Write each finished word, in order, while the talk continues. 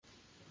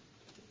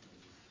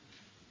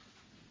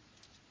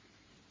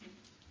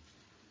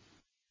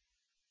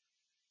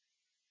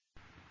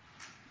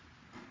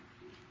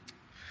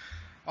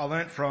I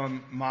learnt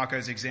from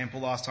Marco's example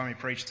last time he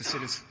preached to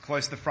sit as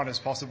close to the front as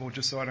possible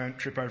just so I don't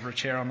trip over a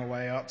chair on the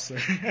way up.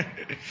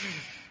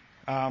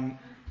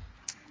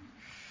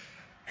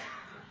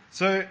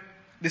 So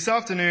this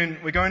afternoon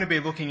we're going to be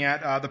looking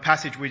at the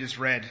passage we just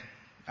read.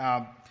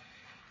 And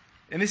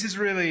this is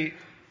really,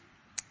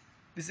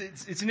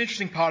 it's an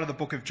interesting part of the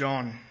book of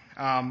John.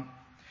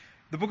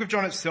 The book of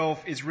John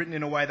itself is written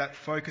in a way that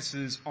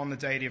focuses on the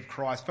deity of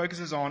Christ,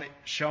 focuses on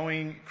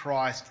showing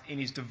Christ in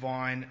his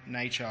divine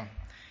nature,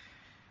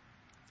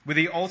 with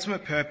the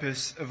ultimate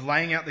purpose of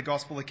laying out the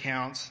gospel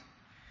accounts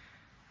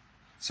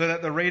so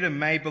that the reader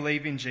may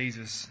believe in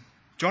Jesus.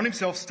 John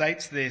himself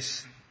states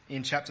this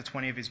in chapter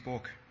 20 of his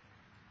book.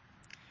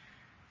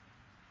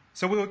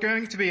 So we're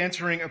going to be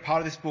entering a part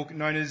of this book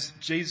known as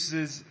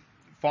Jesus'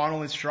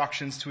 final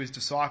instructions to his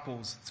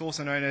disciples. It's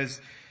also known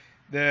as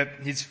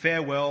his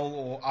farewell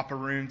or upper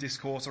room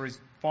discourse, or his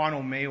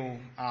final meal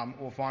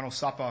or final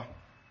supper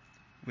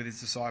with his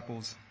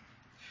disciples.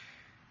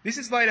 This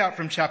is laid out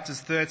from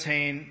chapters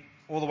 13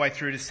 all the way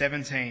through to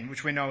 17,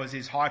 which we know as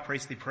his high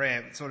priestly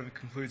prayer. It sort of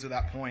concludes at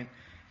that point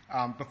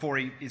before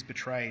he is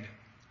betrayed.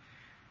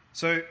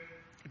 So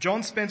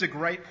John spends a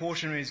great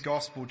portion of his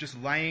gospel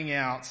just laying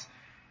out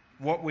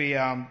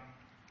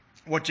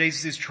what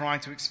Jesus is trying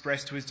to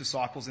express to his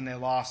disciples in their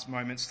last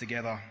moments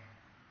together.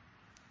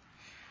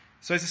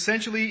 So it's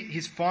essentially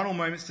his final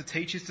moments to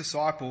teach his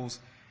disciples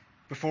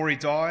before he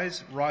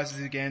dies, rises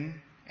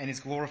again, and is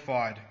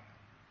glorified.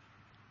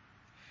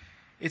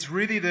 It's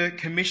really the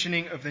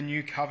commissioning of the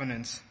new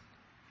covenant.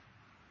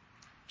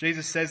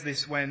 Jesus says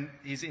this when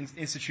he's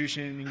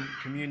instituting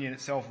communion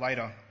itself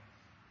later.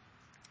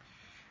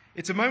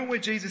 It's a moment where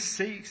Jesus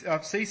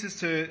ceases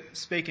to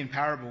speak in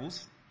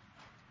parables,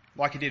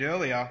 like he did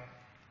earlier,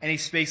 and he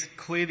speaks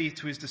clearly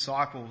to his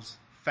disciples,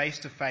 face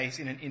to face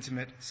in an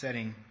intimate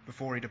setting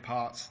before he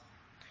departs.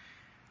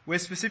 We're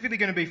specifically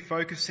going to be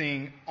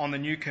focusing on the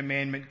new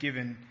commandment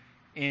given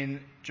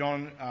in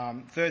John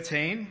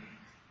 13,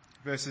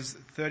 verses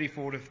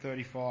 34 to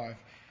 35.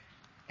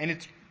 And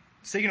it's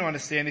seeking to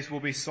understand this, we'll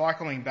be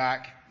cycling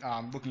back,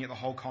 looking at the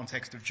whole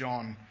context of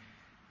John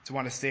to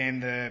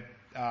understand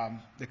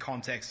the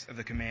context of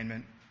the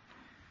commandment.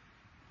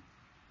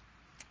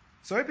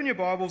 So open your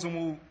Bibles,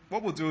 and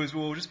what we'll do is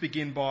we'll just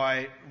begin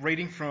by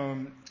reading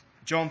from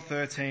John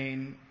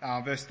 13,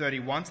 verse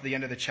 31 to the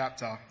end of the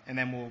chapter, and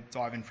then we'll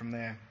dive in from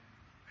there.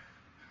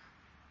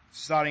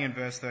 Starting in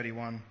verse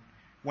 31.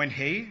 When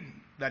he,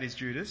 that is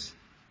Judas,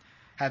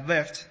 had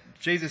left,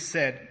 Jesus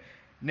said,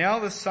 "Now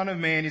the Son of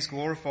Man is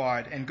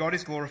glorified, and God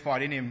is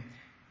glorified in him.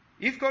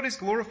 If God is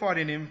glorified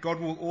in him, God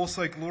will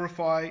also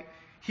glorify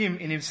him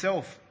in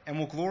himself, and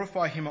will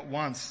glorify him at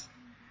once.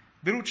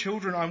 Little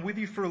children, I'm with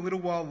you for a little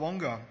while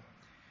longer.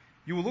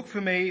 You will look for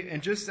me,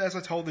 and just as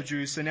I told the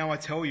Jews, so now I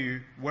tell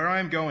you, where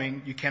I am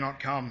going, you cannot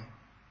come.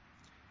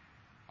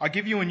 I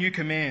give you a new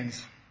command.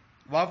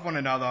 Love one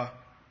another,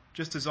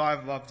 just as I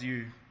have loved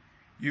you.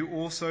 You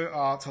also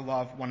are to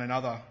love one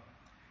another.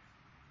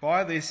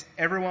 By this,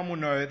 everyone will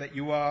know that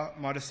you are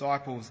my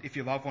disciples, if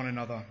you love one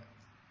another."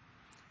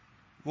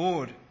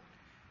 "Lord,"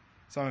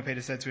 Simon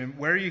Peter said to him,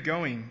 "where are you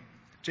going?"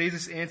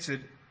 Jesus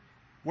answered,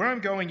 "Where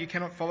I'm going, you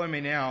cannot follow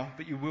me now,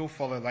 but you will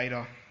follow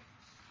later."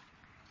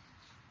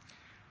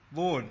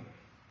 "Lord,"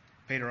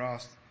 Peter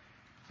asked,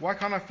 "why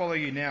can't I follow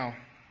you now?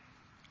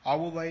 I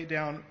will lay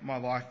down my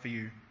life for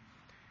you."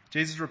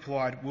 Jesus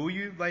replied, "Will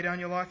you lay down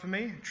your life for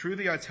me?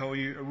 Truly I tell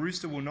you, a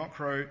rooster will not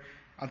crow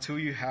until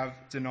you have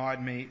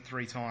denied me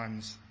 3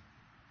 times.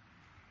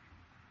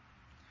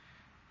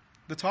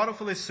 The title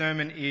for this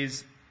sermon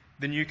is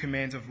The New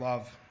Command of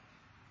Love.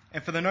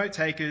 And for the note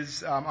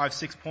takers, I have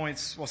 6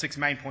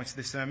 main points to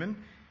this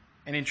sermon.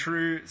 And in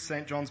true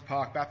St. John's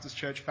Park Baptist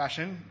Church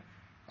fashion,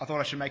 I thought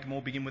I should make them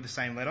all begin with the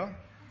same letter.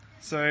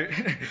 So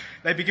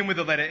they begin with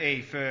the letter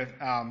E for,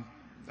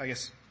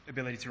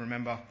 ability to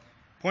remember.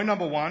 Point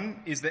number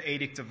 1 is the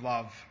edict of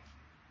love.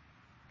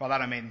 By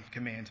that I mean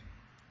command.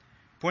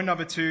 Point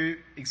number 2,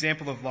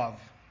 example of love.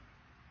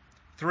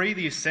 3,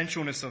 the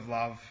essentialness of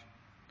love.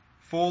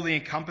 4, the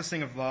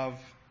encompassing of love.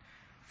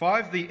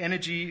 5, the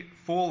energy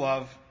for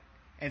love.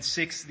 And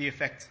 6, the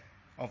effect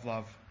of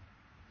love.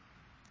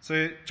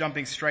 So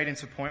jumping straight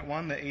into point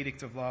 1, the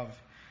edict of love.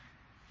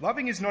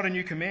 Loving is not a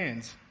new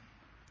command.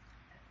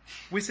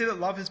 We see that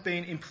love has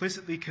been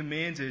implicitly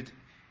commanded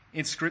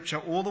in Scripture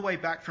all the way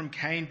back from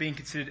Cain being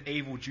considered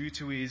evil due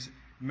to his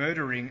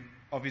murdering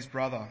of his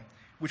brother,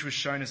 which was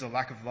shown as a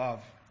lack of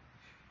love.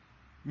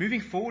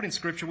 Moving forward in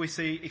Scripture, we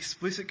see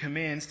explicit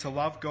commands to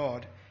love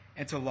God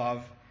and to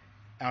love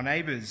our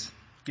neighbours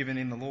given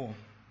in the law.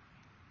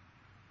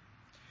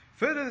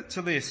 Further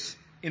to this,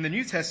 in the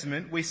New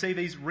Testament, we see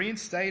these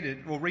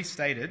restated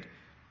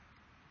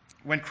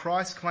when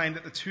Christ claimed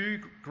that the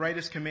 2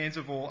 greatest commands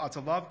of all are to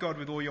love God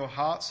with all your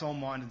heart, soul,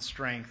 mind and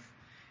strength,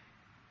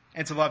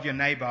 and to love your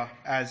neighbour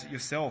as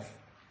yourself.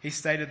 He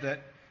stated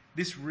that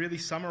this really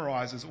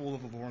summarises all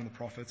of the law and the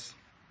prophets.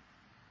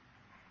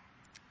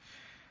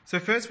 So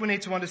first we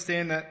need to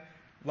understand that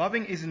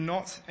loving is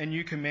not a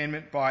new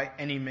commandment by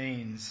any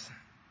means.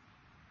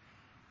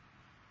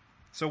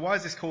 So why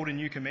is this called a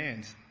new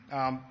command?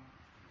 I've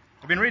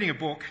been reading a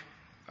book.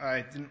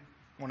 I didn't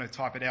want to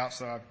type it out,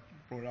 so I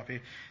brought it up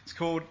here. It's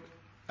called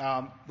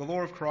The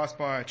Law of Christ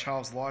by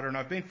Charles Leiter, and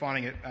I've been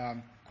finding it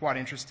quite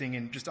interesting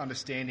in just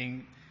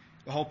understanding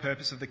the whole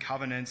purpose of the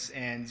covenants,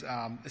 and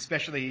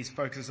especially his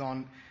focus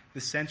on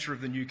the centre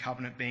of the new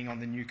covenant being on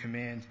the new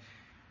command.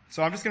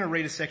 So I'm just going to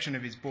read a section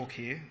of his book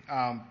here,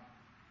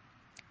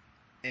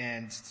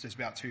 and it's just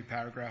about 2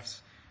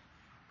 paragraphs.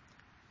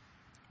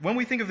 When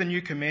we think of the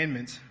new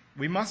commandment,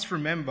 we must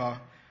remember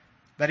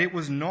that it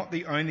was not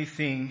the only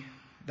thing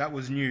that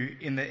was new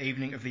in the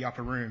evening of the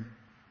upper room.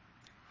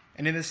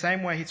 And in the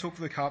same way, he took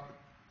the cup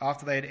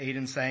after they had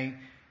eaten, saying,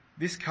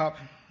 "This cup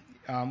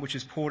which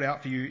is poured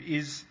out for you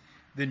is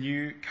the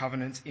new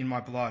covenant in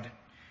my blood."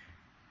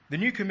 The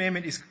new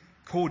commandment is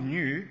called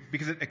new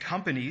because it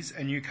accompanies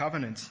a new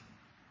covenant.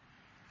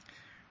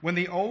 When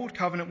the old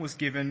covenant was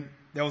given,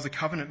 there was a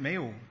covenant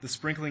meal, the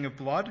sprinkling of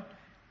blood,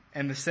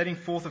 and the setting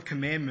forth of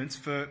commandments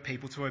for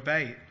people to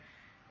obey.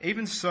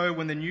 Even so,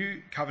 when the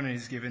new covenant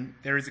is given,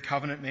 there is a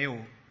covenant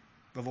meal,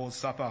 the Lord's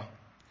Supper,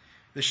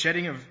 the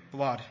shedding of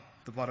blood,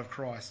 the blood of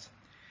Christ,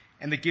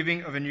 and the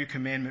giving of a new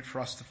commandment for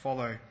us to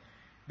follow.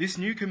 This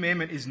new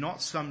commandment is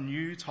not some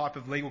new type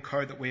of legal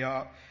code that we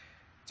are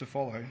to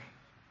follow,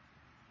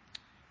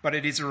 but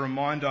it is a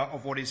reminder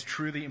of what is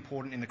truly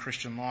important in the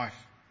Christian life.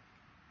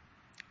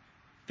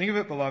 Think of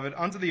it, beloved,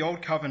 under the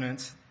old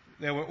covenant,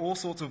 there were all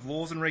sorts of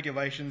laws and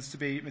regulations to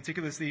be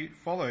meticulously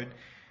followed.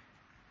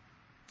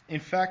 In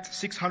fact,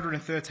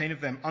 613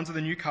 of them. Under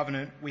the new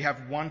covenant, we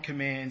have one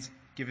command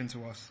given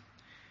to us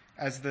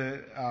as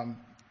to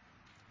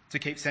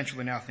keep central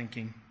in our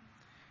thinking.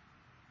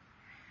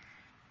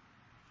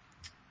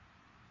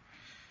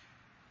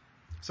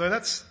 So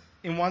that's,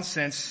 in one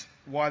sense,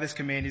 why this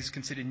command is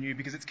considered new,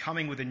 because it's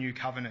coming with a new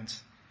covenant.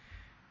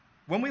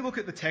 When we look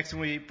at the text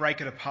and we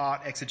break it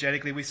apart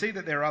exegetically, we see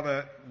that there are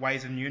other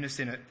ways of newness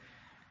in it.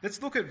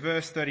 Let's look at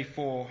verse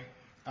 34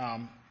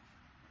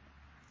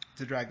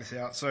 to drag this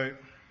out. So,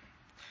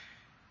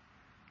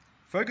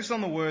 focus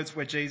on the words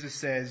where Jesus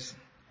says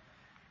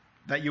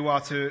that you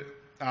are to,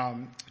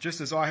 just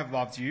as I have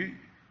loved you,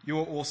 you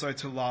are also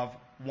to love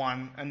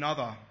one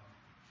another.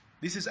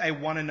 This is a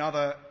one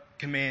another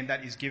command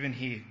that is given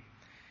here.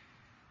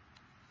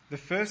 The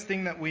first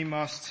thing that we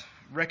must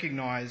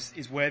recognize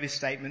is where this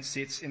statement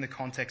sits in the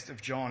context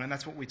of John, and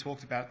that's what we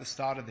talked about at the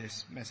start of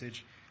this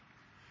message.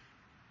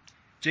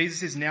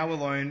 Jesus is now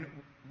alone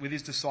with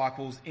his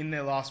disciples in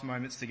their last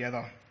moments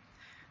together.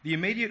 The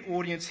immediate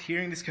audience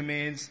hearing this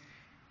command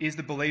is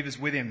the believers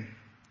with him.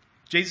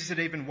 Jesus had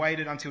even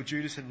waited until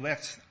Judas had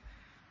left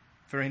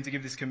for him to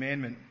give this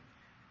commandment.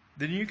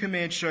 The new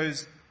command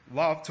shows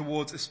love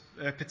towards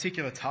a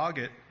particular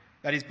target,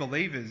 that is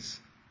believers,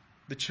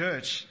 the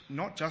church,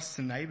 not just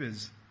to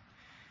neighbours.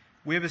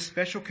 We have a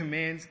special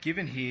command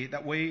given here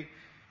that we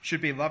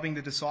should be loving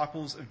the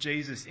disciples of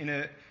Jesus in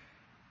a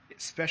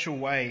special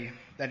way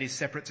that is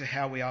separate to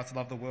how we are to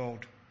love the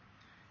world.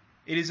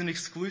 It is an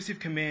exclusive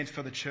command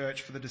for the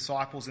church, for the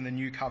disciples in the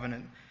new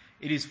covenant.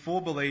 It is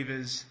for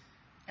believers,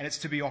 and it's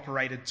to be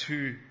operated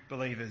to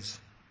believers.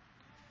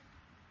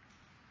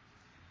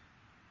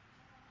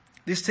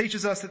 This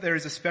teaches us that there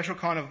is a special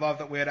kind of love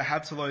that we are to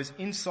have to those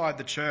inside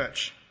the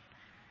church.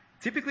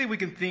 Typically, we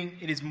can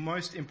think it is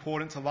most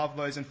important to love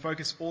those and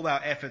focus all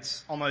our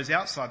efforts on those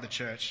outside the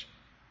church.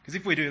 Because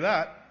if we do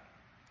that,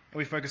 and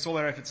we focus all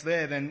our efforts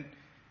there, then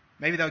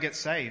maybe they'll get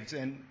saved,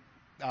 and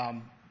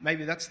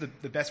maybe that's the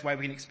best way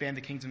we can expand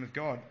the kingdom of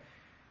God.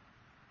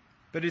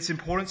 But it's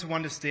important to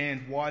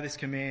understand why this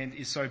command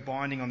is so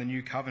binding on the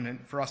new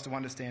covenant, for us to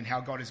understand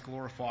how God is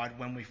glorified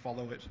when we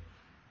follow it.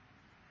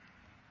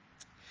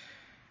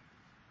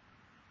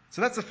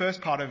 So that's the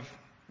first part of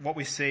what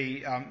we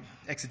see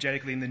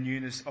exegetically in the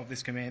newness of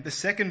this command. The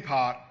second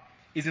part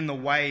is in the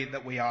way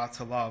that we are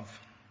to love.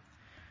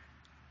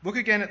 Look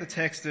again at the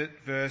text at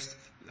verse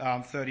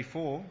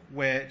 34,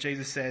 where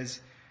Jesus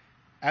says,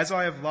 "As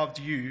I have loved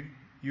you,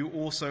 you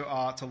also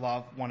are to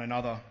love one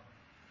another."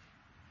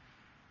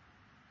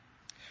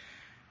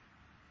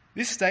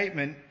 This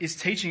statement is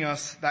teaching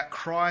us that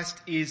Christ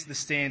is the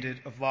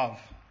standard of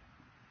love.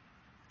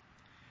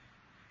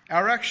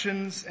 Our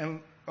actions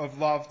of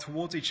love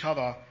towards each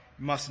other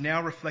must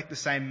now reflect the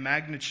same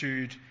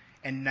magnitude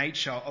and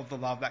nature of the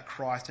love that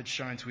Christ had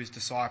shown to his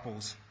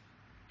disciples.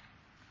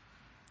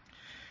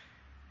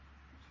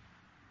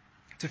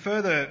 To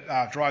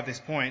further drive this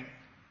point,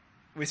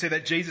 we see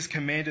that Jesus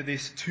commanded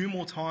this 2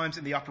 more times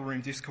in the upper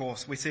room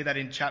discourse. We see that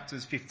in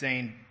chapters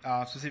 15,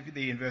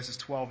 specifically in verses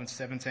 12 and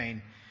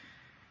 17.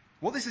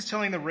 What this is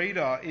telling the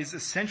reader is a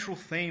central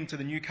theme to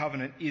the new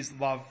covenant is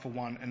love for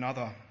one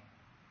another.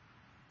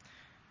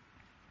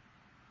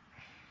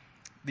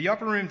 The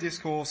upper room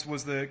discourse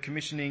was the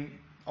commissioning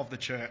of the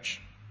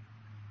church,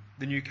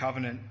 the new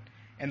covenant,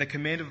 and the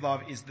command of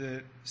love is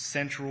the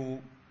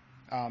central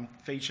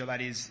feature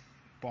that is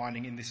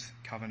binding in this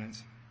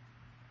covenant.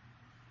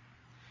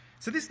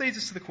 So this leads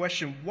us to the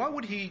question, why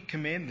would he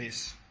command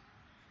this?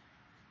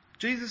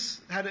 Jesus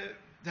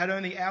had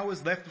only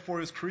hours left before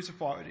he was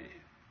crucified.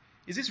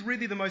 Is this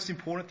really the most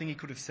important thing he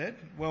could have said?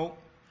 Well,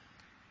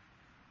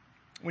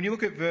 when you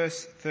look at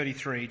verse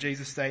 33,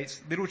 Jesus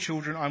states, "Little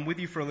children, I'm with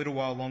you for a little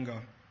while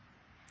longer.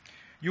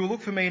 You will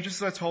look for me, and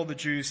just as I told the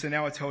Jews, so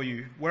now I tell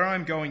you, where I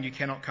am going you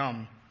cannot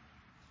come."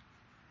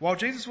 While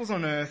Jesus was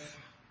on earth,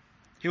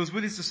 he was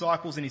with his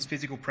disciples in his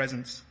physical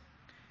presence.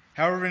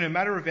 However, in a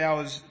matter of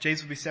hours,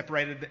 Jesus will be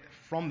separated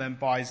from them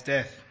by his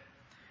death.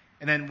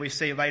 And then we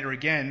see later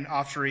again,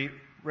 after he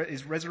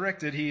is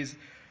resurrected, he's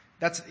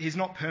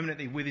not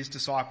permanently with his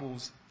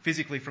disciples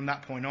physically from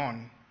that point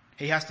on.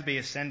 He has to be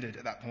ascended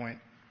at that point.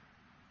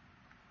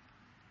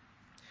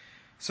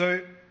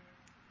 So,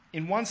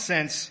 in one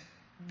sense,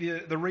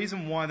 the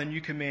reason why the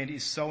new command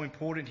is so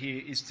important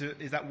here is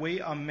that we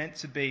are meant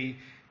to be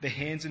the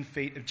hands and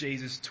feet of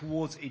Jesus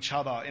towards each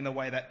other in the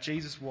way that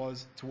Jesus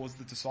was towards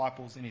the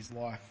disciples in his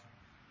life.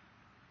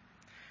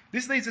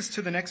 This leads us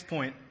to the next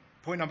point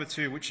number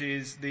 2, which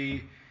is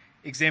the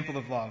example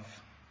of love.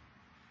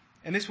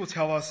 And this will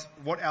tell us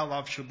what our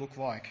love should look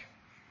like.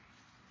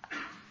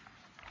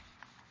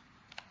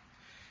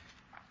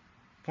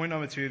 Point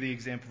number 2, the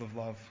example of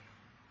love.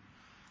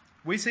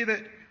 We see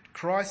that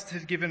Christ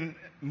has given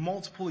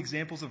multiple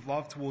examples of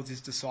love towards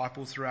his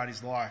disciples throughout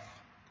his life.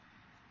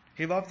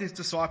 He loved his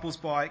disciples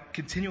by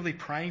continually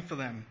praying for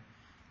them,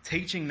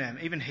 teaching them,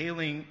 even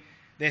healing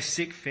their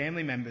sick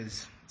family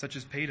members, such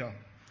as Peter.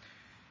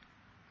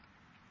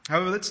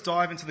 However, let's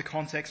dive into the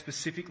context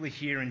specifically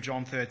here in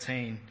John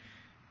 13.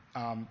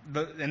 And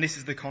this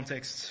is the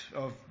context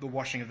of the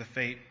washing of the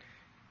feet.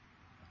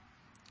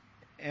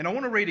 And I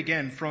want to read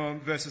again from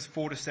verses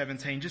 4 to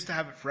 17, just to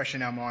have it fresh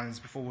in our minds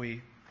before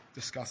we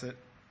discuss it.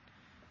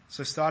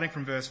 So starting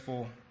from verse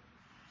 4.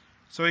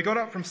 "So he got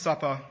up from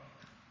supper,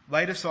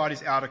 laid aside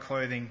his outer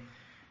clothing,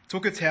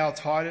 took a towel,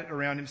 tied it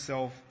around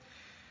himself.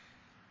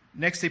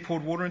 Next he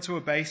poured water into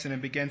a basin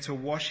and began to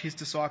wash his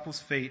disciples'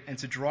 feet and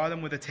to dry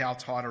them with a towel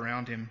tied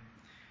around him.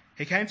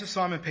 He came to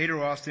Simon Peter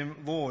who asked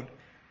him, 'Lord,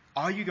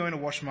 are you going to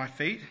wash my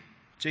feet?'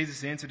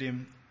 Jesus answered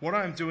him, 'What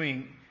I am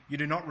doing you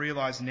do not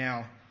realize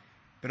now,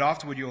 but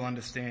afterward you will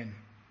understand.'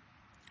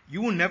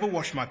 'You will never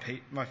wash my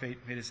feet,'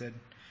 Peter said.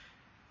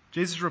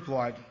 Jesus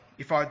replied,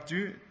 'If I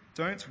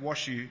don't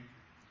wash you,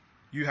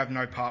 you have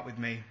no part with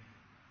me.'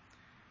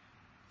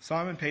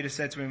 Simon Peter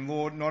said to him,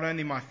 'Lord, not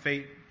only my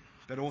feet,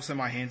 but also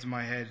my hands and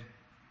my head.'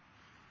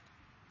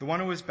 The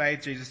one who was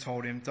bathed, Jesus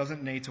told him,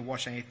 doesn't need to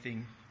wash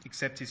anything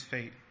except his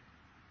feet.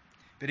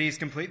 But he is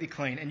completely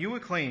clean. And you are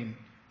clean,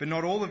 but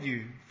not all of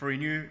you, for he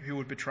knew who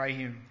would betray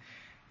him.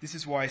 This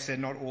is why he said,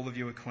 not all of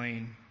you are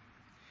clean."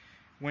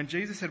 When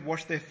Jesus had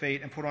washed their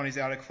feet and put on his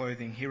outer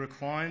clothing, he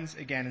reclines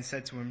again and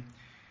said to him,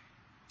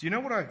 "Do you know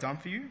what I have done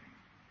for you?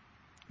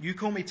 You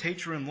call me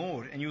teacher and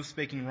Lord, and you are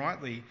speaking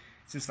rightly,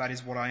 since that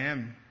is what I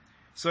am.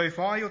 So if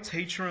I, your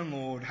teacher and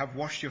Lord, have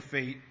washed your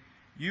feet,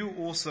 you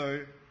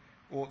also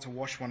ought to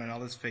wash one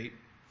another's feet,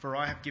 for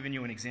I have given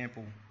you an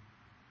example,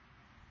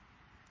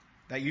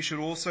 that you should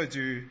also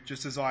do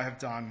just as I have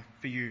done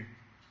for you.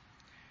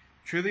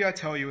 Truly I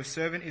tell you, a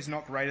servant is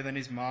not greater than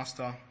his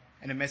master,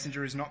 and a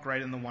messenger is not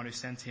greater than the one who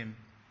sent him.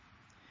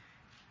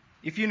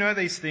 If you know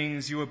these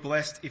things, you are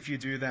blessed if you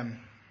do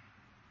them."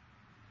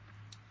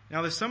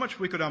 Now there's so much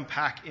we could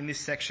unpack in this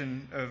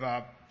section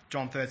of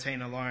John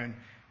 13 alone,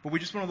 but we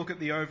just want to look at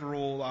the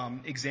overall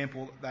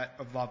example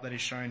of love that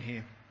is shown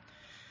here.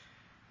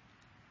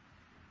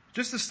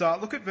 Just to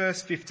start, look at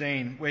verse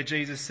 15, where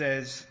Jesus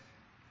says,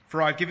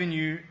 "For I've given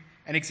you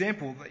an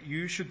example that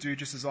you should do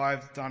just as I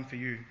have done for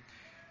you."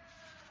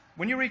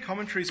 When you read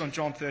commentaries on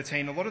John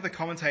 13, a lot of the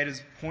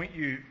commentators point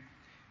you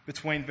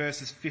between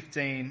verses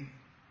 15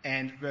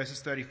 and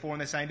verses 34,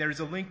 and they're saying there is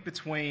a link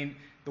between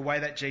the way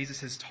that Jesus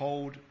has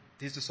told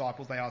his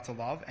disciples they are to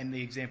love and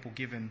the example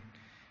given.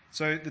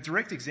 So the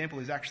direct example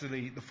is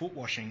actually the foot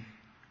washing.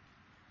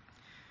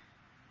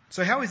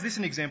 So how is this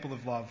an example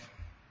of love?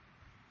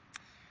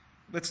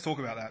 Let's talk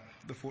about that,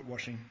 the foot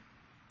washing.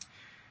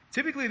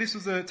 Typically this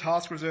was a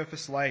task reserved for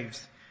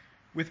slaves.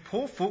 With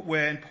poor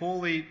footwear and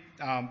poorly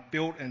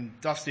built and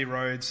dusty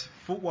roads,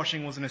 foot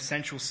washing was an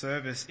essential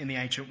service in the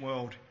ancient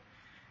world.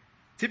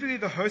 Typically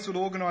the host would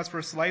organise for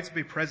a slave to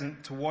be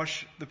present to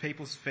wash the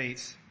people's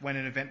feet when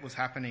an event was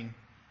happening.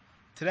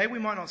 Today we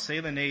might not see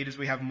the need as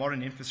we have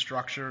modern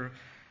infrastructure,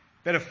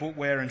 better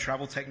footwear and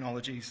travel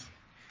technologies.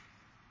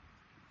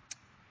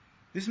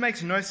 This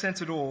makes no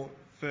sense at all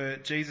for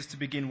Jesus to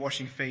begin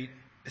washing feet,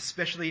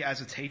 especially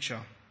as a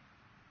teacher.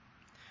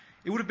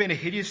 It would have been a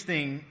hideous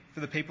thing for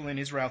the people in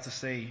Israel to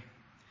see.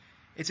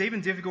 It's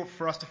even difficult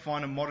for us to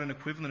find a modern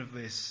equivalent of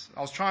this.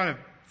 I was trying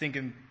to think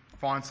and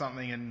find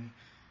something, and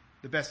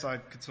the best I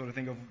could sort of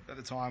think of at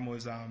the time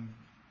was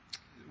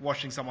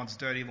washing someone's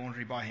dirty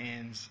laundry by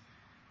hands.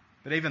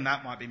 But even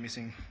that might be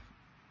missing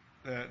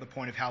the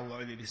point of how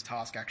lowly this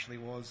task actually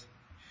was.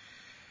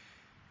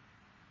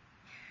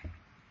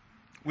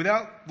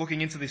 Without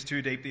looking into this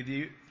too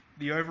deeply,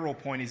 the overall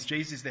point is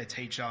Jesus is their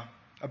teacher.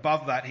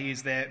 Above that, he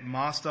is their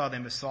master, their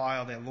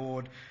Messiah, their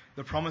Lord,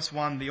 the promised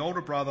one, the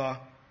older brother,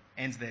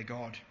 and their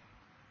God.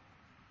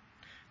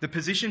 The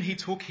position he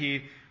took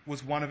here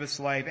was one of a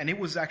slave, and it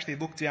was actually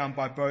looked down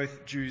by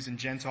both Jews and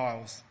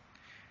Gentiles.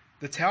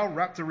 The towel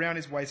wrapped around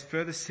his waist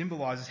further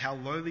symbolizes how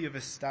lowly of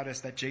a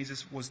status that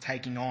Jesus was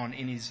taking on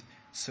in his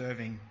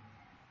serving.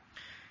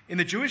 In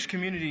the Jewish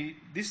community,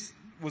 this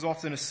was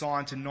often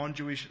assigned to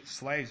non-Jewish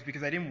slaves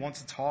because they didn't want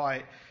to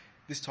tie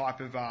this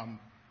type of,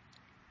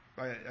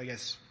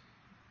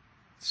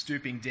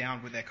 stooping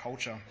down with their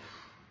culture.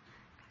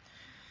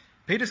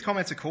 Peter's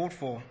comments are called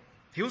for.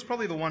 He was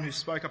probably the one who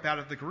spoke up out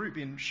of the group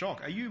in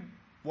shock. Are you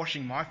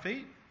washing my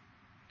feet?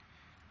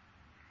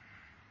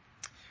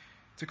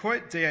 To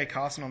quote D.A.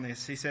 Carson on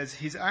this, he says,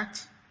 his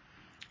act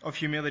of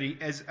humility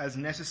is as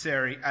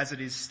necessary as it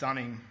is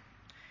stunning,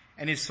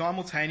 and is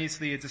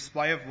simultaneously a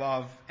display of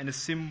love and a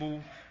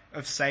symbol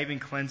of saving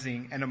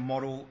cleansing and a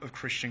model of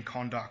Christian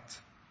conduct.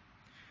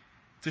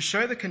 To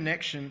show the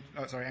connection,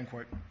 end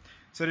quote.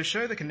 So to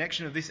show the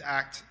connection of this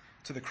act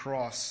to the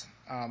cross,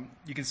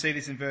 you can see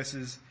this in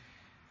verses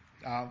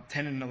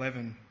 10 and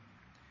 11.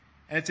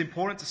 And it's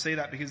important to see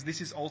that because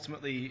this is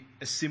ultimately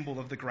a symbol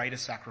of the greater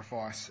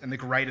sacrifice and the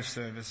greater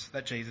service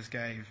that Jesus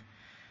gave.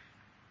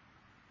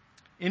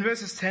 In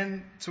verses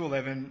 10 to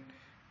 11,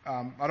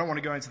 I don't want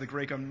to go into the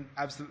Greek. I'm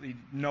absolutely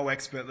no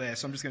expert there,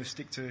 so I'm just going to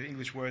stick to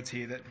English words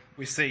here that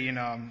we see in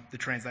the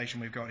translation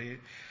we've got here.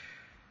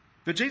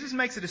 But Jesus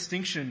makes a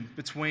distinction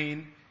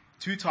between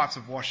two types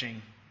of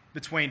washing,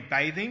 between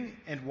bathing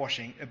and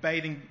washing. A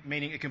bathing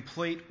meaning a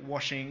complete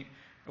washing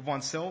of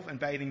oneself, and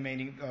bathing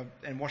meaning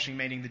and washing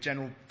meaning the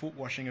general foot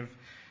washing of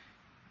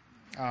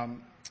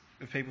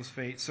people's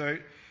feet. So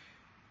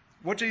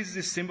what Jesus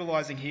is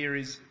symbolizing here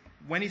is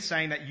when he's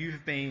saying that you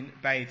have been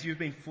bathed, you have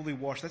been fully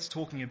washed, that's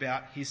talking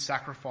about his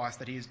sacrifice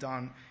that he has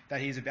done,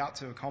 that he is about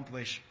to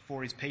accomplish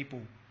for his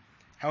people.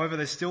 However,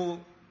 there's still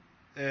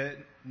a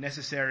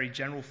necessary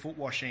general foot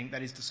washing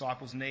that his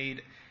disciples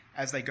need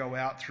as they go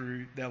out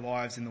through their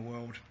lives in the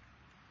world.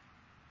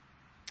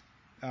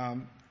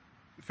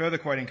 Further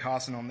quoting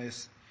Carson on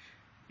this,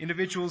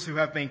 individuals who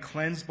have been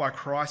cleansed by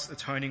Christ's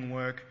atoning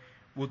work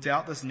will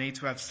doubtless need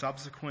to have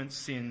subsequent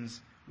sins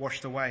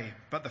washed away,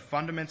 but the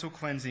fundamental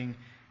cleansing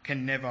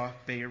can never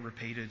be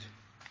repeated.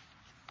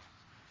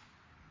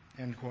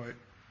 End quote.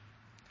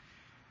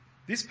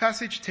 This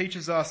passage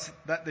teaches us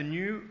that the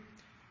new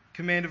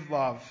command of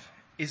love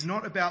is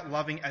not about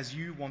loving as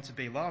you want to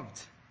be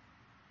loved,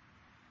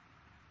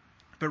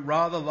 but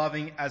rather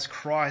loving as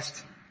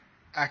Christ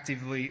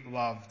actively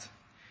loved.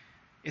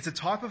 It's a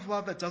type of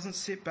love that doesn't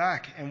sit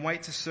back and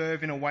wait to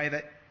serve in a way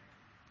that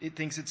it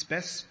thinks it's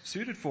best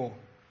suited for.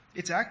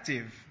 It's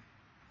active.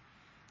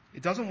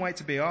 It doesn't wait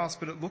to be asked,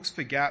 but it looks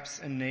for gaps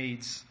and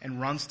needs and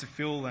runs to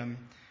fill them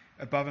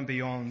above and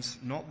beyond,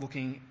 not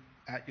looking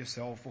at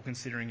yourself or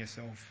considering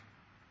yourself.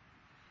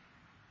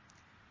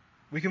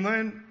 We can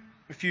learn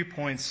a few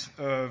points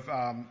of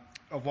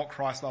what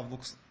Christ's love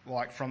looks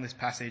like from this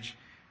passage,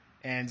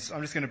 and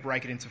I'm just going to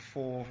break it into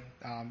four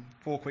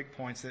quick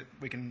points that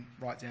we can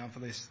write down for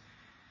this.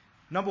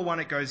 Number one,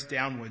 it goes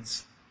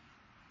downwards.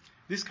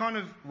 This kind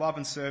of love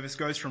and service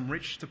goes from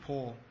rich to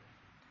poor,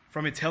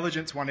 from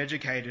intelligent to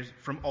uneducated,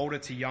 from older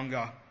to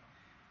younger.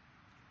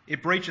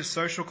 It breaches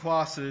social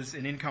classes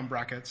and income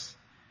brackets.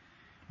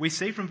 We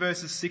see from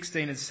verses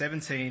 16 and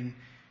 17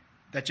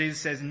 that Jesus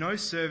says, no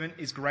servant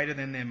is greater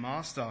than their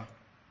master.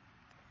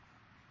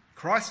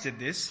 Christ did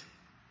this,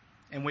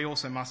 and we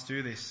also must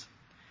do this.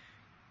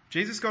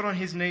 Jesus got on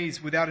his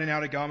knees without an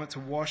outer garment to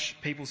wash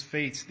people's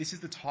feet. This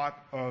is the type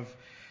of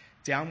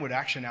downward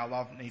action our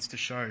love needs to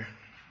show.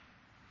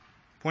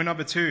 Point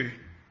number two,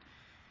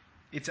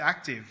 it's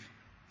active.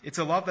 It's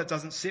a love that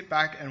doesn't sit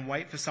back and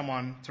wait for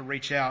someone to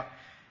reach out.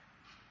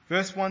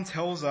 Verse 1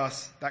 tells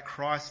us that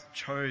Christ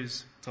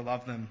chose to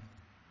love them.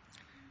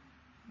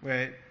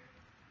 Where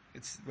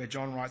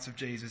John writes of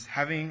Jesus,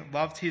 having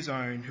loved his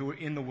own who were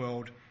in the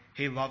world,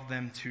 he loved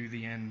them to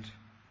the end.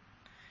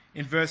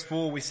 In verse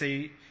 4 we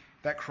see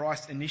that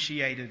Christ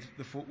initiated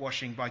the foot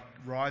washing by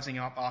rising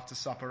up after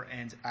supper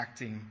and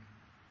acting.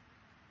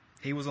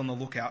 He was on the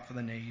lookout for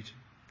the need.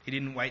 He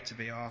didn't wait to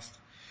be asked.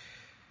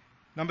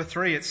 Number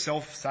 3, it's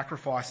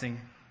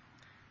self-sacrificing.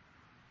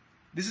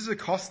 This is a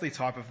costly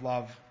type of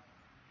love.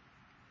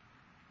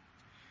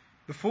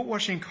 The foot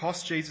washing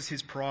cost Jesus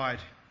his pride.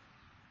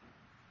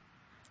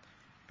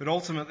 But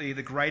ultimately,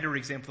 the greater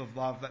example of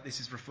love that this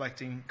is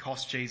reflecting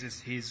cost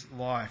Jesus his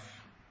life.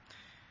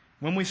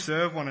 When we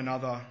serve one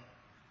another,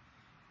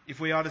 if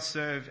we are to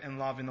serve and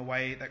love in the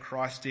way that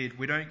Christ did,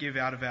 we don't give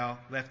out of our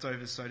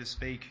leftovers, so to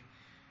speak.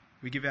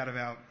 We give out of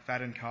our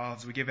fattened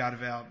calves. We give out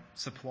of our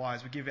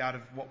supplies. We give out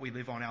of what we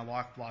live on, our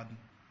lifeblood,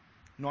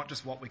 not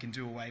just what we can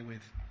do away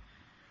with.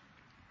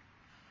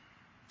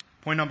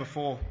 Point number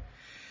 4.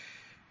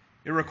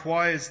 It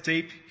requires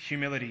deep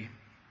humility.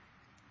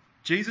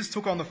 Jesus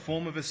took on the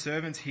form of a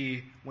servant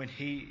here when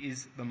he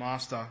is the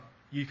master.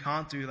 You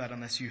can't do that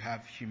unless you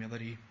have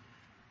humility.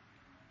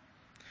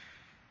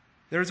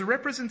 There is a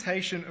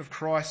representation of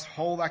Christ's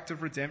whole act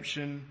of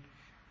redemption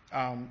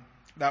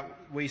that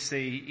we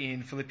see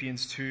in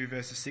Philippians 2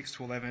 verses 6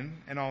 to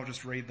 11, and I'll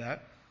just read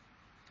that.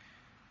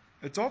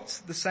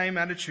 Adopt the same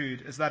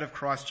attitude as that of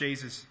Christ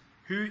Jesus,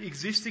 who,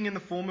 existing in the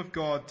form of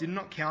God, did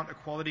not count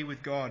equality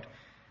with God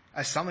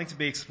as something to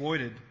be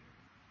exploited.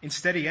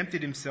 Instead, he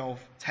emptied himself,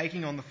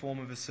 taking on the form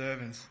of a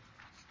servant.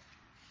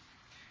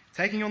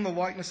 Taking on the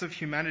likeness of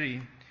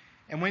humanity,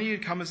 and when he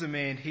had come as a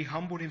man, he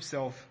humbled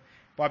himself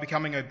by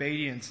becoming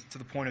obedient to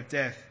the point of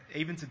death,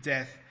 even to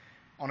death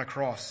on a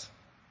cross.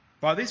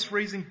 By this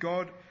reason,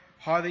 God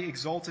highly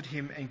exalted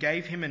him and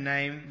gave him a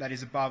name that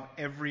is above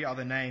every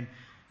other name,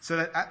 so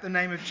that at the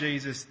name of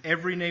Jesus,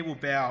 every knee will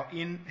bow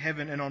in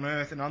heaven and on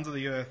earth and under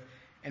the earth,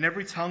 and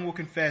every tongue will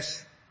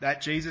confess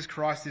that Jesus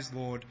Christ is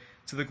Lord,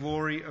 to the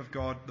glory of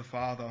God the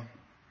Father.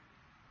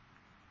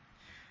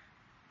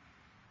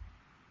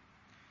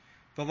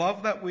 The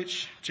love that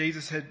which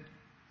Jesus had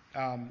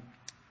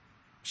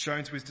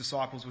shown to his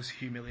disciples was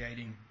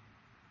humiliating.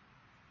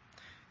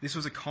 This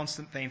was a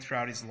constant theme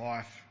throughout his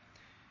life,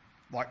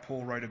 like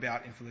Paul wrote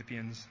about in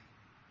Philippians.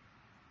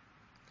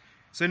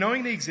 So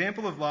knowing the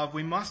example of love,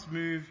 we must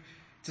move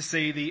to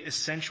see the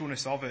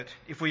essentialness of it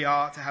if we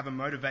are to have a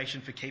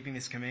motivation for keeping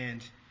this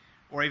command,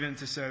 or even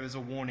to serve as a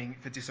warning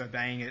for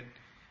disobeying it.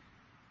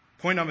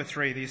 Point number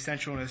 3, the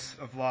essentialness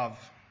of love.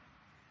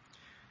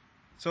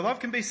 So love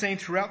can be seen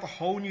throughout the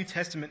whole New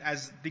Testament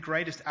as the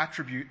greatest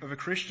attribute of a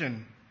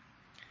Christian.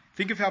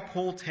 Think of how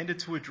Paul tended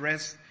to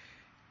address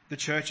the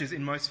churches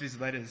in most of his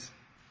letters.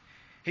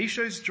 He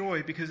shows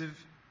joy because of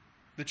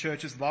the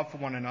church's love for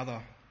one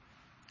another.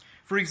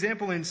 For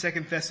example, in 2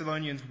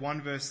 Thessalonians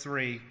 1 verse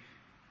 3,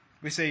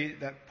 we see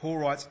that Paul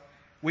writes,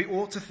 "We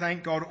ought to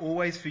thank God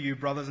always for you,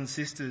 brothers and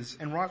sisters,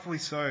 and rightfully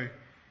so,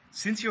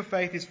 since your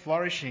faith is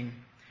flourishing,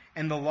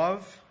 and the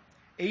love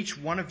each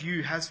one of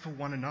you has for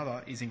one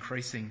another is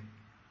increasing."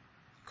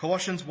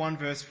 Colossians 1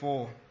 verse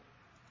 4,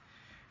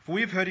 "For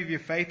we have heard of your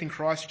faith in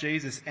Christ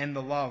Jesus and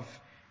the love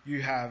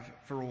you have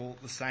for all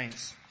the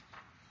saints."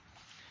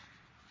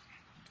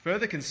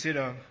 Further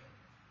consider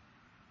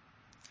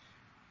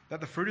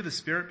that the fruit of the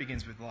Spirit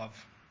begins with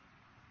love.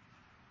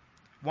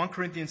 1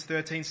 Corinthians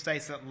 13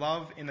 states that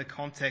love in the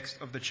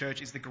context of the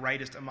church is the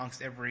greatest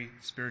amongst every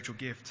spiritual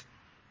gift.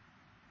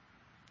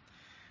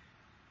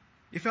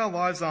 If our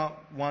lives are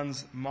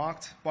ones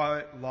marked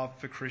by love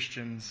for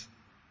Christians,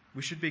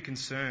 we should be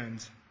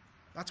concerned.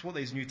 That's what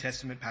these New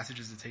Testament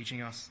passages are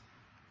teaching us.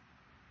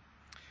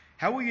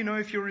 How will you know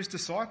if you're his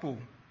disciple?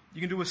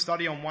 You can do a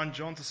study on 1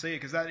 John to see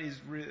it, because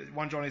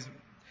 1 John is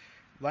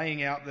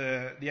laying out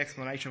the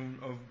explanation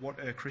of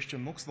what a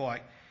Christian looks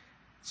like.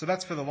 So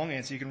that's for the long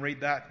answer. You can read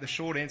that. The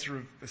short answer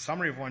of the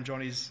summary of 1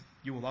 John is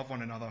you will love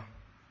one another.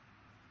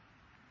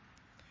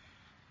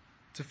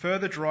 To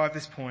further drive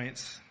this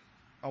point,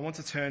 I want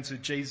to turn to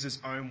Jesus'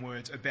 own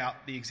words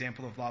about the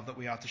example of love that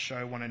we are to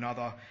show one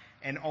another,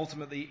 and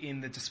ultimately in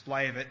the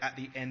display of it at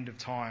the end of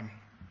time.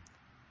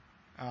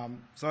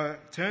 So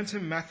turn to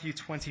Matthew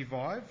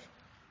 25,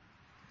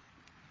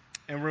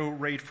 and we'll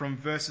read from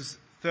verses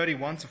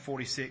 31 to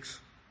 46.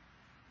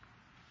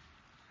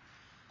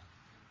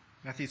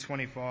 Matthew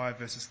 25,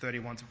 verses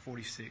 31 to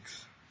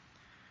 46.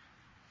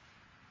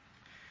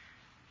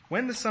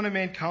 "When the Son of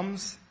Man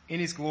comes in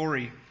his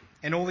glory,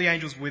 and all the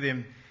angels with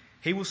him,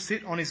 he will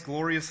sit on his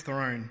glorious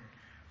throne.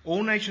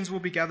 All nations will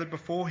be gathered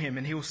before him,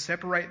 and he will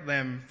separate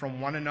them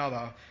from one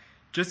another,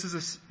 just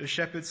as a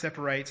shepherd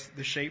separates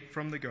the sheep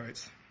from the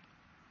goats.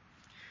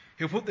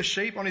 He'll put the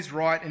sheep on his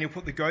right, and he'll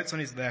put the goats on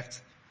his left.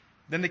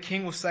 Then the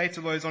king will say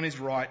to those on his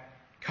right,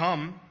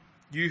 'Come,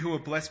 you who are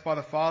blessed by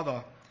the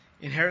Father,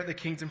 inherit the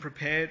kingdom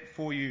prepared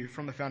for you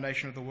from the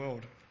foundation of the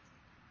world.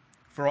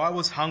 For I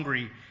was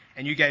hungry,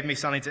 and you gave me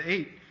something to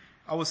eat.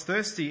 I was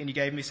thirsty, and you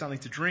gave me something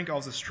to drink. I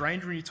was a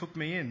stranger, and you took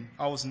me in.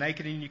 I was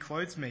naked, and you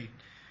clothed me.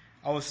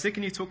 I was sick,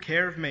 and you took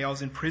care of me. I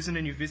was in prison,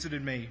 and you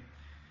visited me.'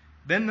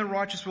 Then the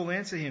righteous will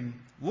answer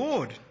him,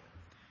 'Lord,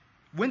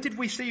 when did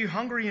we see you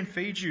hungry and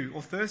feed you,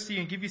 or thirsty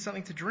and give you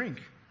something to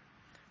drink?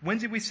 When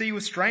did we see you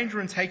a stranger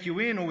and take you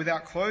in, or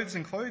without clothes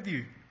and clothe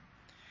you?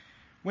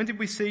 When did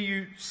we see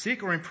you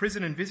sick or in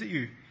prison and visit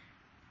you?'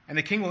 And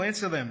the king will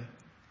answer them,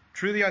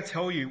 'Truly I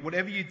tell you,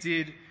 whatever you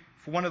did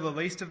for one of the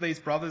least of these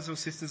brothers or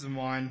sisters of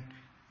mine,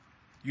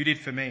 you did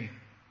for me.'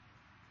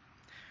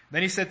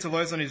 Then he said to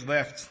those on his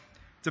left,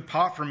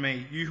 'Depart from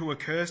me, you who are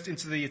cursed,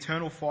 into the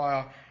eternal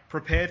fire,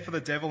 prepared for the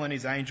devil and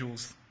his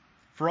angels.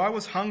 For I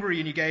was hungry,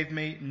 and you gave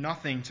me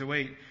nothing to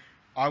eat.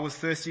 I was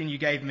thirsty, and you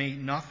gave me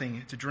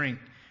nothing to drink.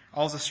 I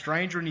was a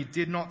stranger, and you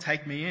did not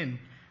take me in.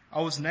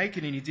 I was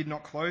naked, and you did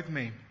not clothe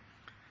me.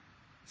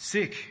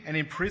 Sick and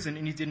in prison,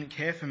 and you didn't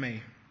care for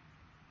me.'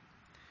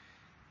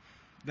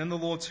 Then they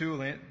will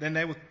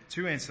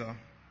too answer,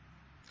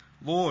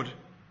 'Lord,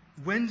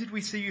 when did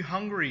we see you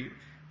hungry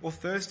or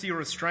thirsty or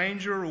a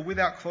stranger or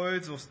without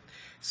clothes or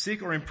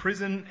sick or in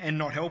prison and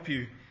not help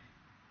you?'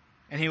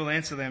 And he will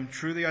answer them,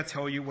 'Truly I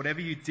tell you,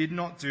 whatever you did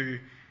not do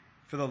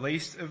for the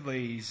least of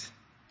these,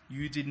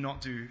 you did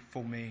not do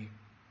for me.'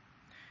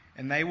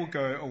 And they will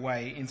go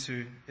away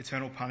into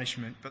eternal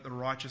punishment, but the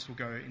righteous will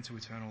go into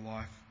eternal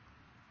life."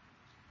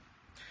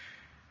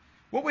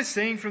 What we're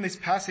seeing from this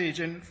passage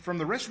and from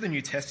the rest of the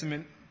New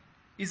Testament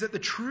is that the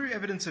true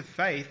evidence of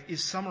faith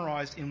is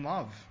summarized in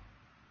love.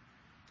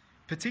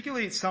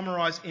 Particularly, it's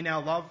summarized in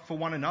our love for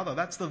one another.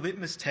 That's the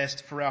litmus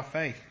test for our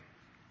faith.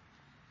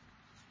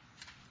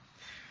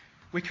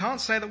 We can't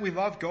say that we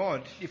love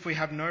God if we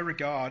have no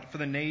regard for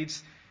the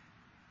needs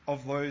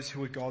of those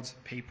who are God's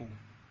people.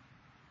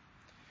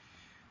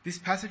 This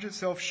passage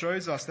itself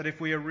shows us that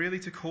if we are really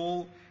to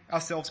call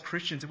ourselves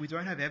Christians, if we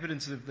don't have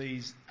evidence of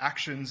these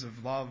actions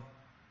of love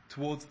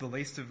towards the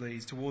least of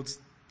these, towards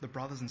the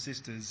brothers and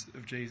sisters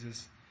of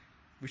Jesus,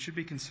 we should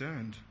be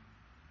concerned.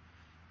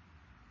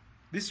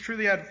 This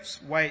truly adds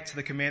weight to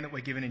the command that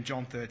we're given in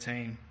John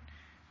 13.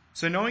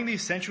 So knowing the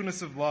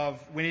essentialness of love,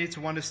 we need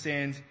to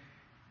understand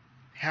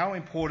how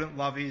important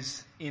love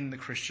is in the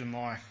Christian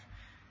life.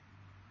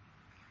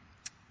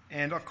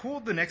 And I've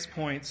called the next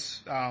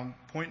point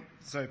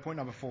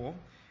number 4,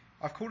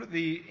 I've called it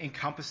the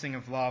encompassing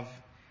of love,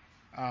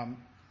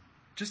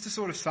 just to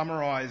sort of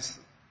summarise,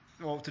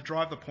 or to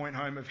drive the point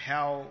home of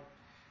how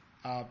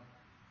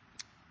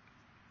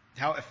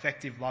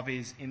effective love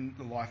is in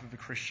the life of a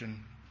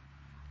Christian.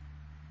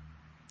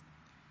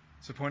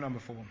 So point number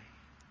 4.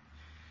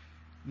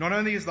 Not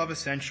only is love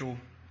essential,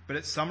 but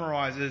it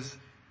summarises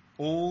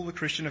all the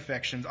Christian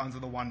affections under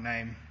the one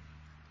name.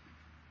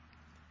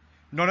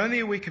 Not only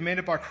are we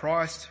commanded by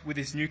Christ with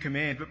this new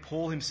command, but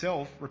Paul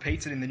himself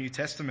repeats it in the New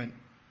Testament.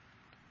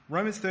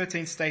 Romans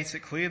 13 states it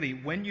clearly,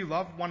 when you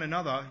love one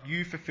another,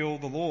 you fulfill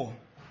the law.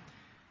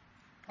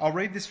 I'll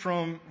read this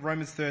from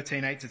Romans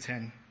 13,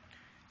 8-10.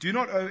 Do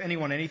not owe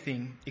anyone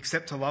anything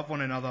except to love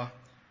one another,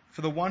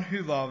 for the one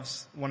who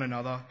loves one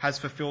another has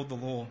fulfilled the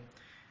law.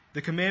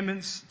 The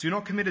commandments, do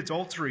not commit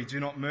adultery, do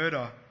not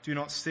murder, do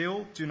not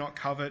steal, do not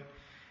covet,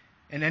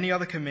 and any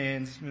other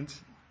commandment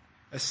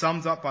are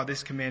summed up by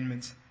this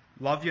commandment.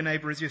 Love your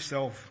neighbour as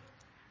yourself.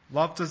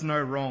 Love does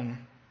no wrong.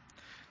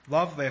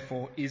 Love,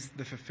 therefore, is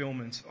the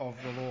fulfilment of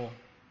the law.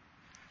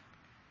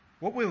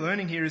 What we're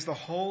learning here is the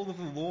whole of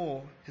the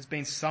law has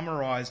been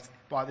summarised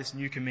by this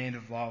new command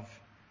of love.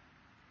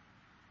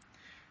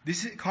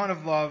 This kind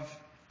of love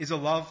is a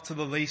love to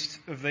the least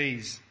of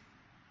these.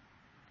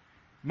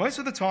 Most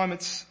of the time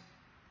it's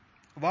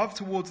love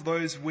towards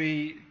those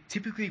we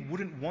typically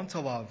wouldn't want to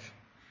love.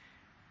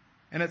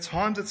 And at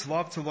times it's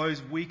love to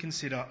those we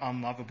consider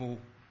unlovable.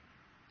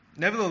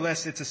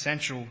 Nevertheless, it's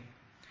essential.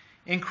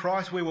 In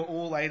Christ we were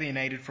all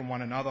alienated from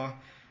one another,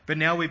 but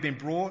now we've been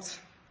brought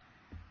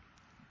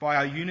by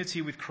our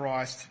unity with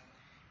Christ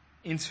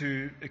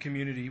into a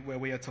community where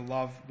we are to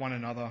love one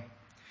another.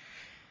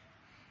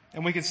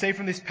 And we can see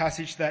from this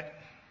passage that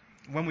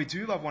when we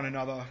do love one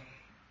another,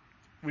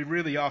 we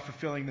really are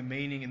fulfilling the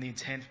meaning and the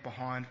intent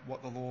behind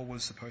what the law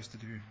was supposed to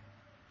do.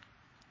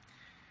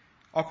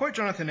 I'll quote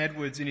Jonathan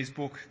Edwards in his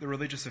book, The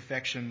Religious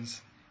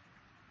Affections.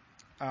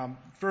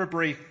 For a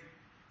brief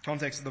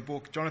context of the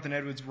book, Jonathan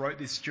Edwards wrote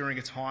this during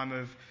a time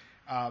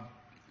of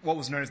what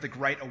was known as the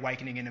Great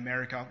Awakening in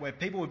America, where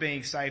people were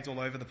being saved all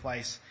over the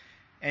place.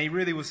 And he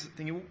really was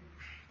thinking,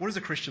 what does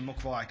a Christian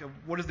look like?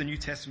 What does the New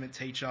Testament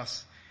teach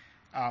us?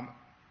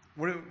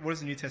 What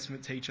does the New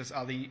Testament teach us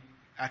are the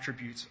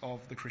attributes of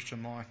the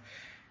Christian life?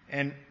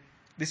 And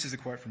this is a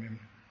quote from him.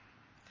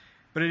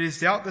 But it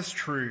is doubtless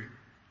true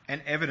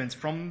and evidence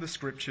from the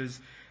scriptures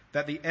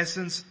that the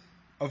essence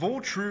of all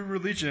true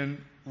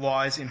religion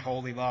lies in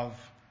holy love,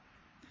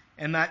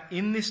 and that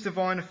in this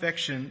divine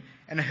affection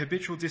and a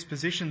habitual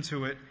disposition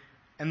to it,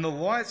 and the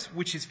light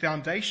which is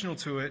foundational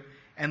to it,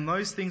 and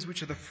those things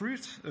which are the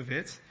fruit of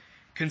it,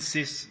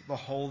 consists the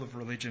whole of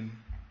religion.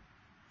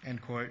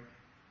 End quote.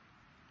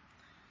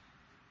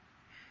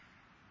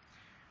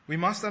 We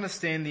must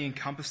understand the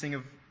encompassing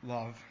of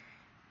love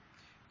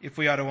if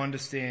we are to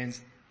understand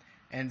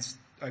and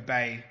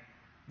obey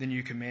the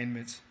new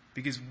commandments,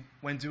 because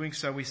when doing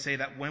so we see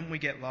that when we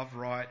get love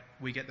right,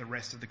 we get the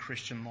rest of the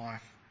Christian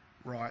life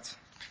right.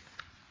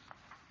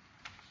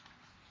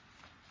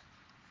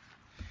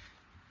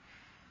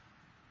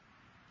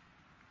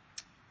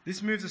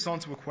 This moves us on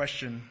to a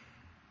question.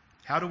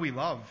 How do we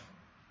love?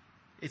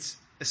 It's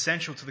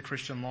essential to the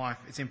Christian life.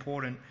 It's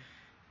important.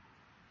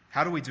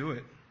 How do we do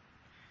it?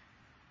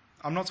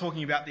 I'm not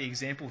talking about the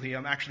example here.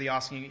 I'm actually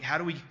asking, how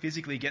do we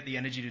physically get the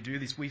energy to do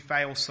this? We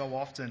fail so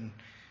often.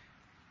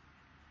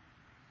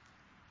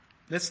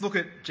 Let's look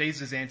at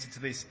Jesus' answer to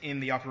this in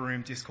the upper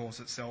room discourse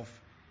itself.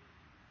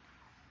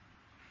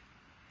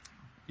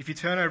 If you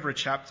turn over a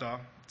chapter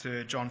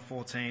to John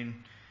 14,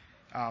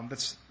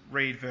 let's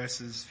read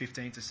verses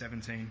 15 to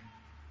 17.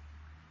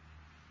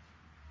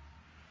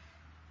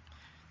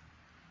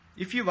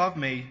 If you love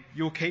me,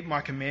 you will keep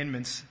my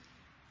commandments,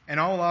 and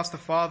I will ask the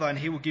Father, and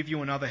he will give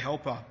you another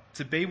helper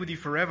to be with you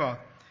forever,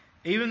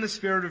 even the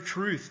Spirit of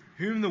truth,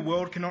 whom the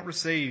world cannot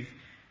receive,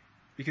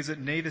 because it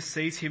neither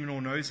sees him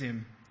nor knows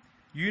him.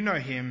 You know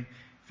him,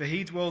 for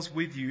he dwells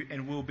with you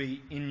and will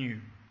be in you.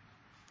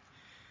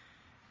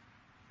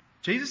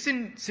 Jesus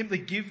didn't simply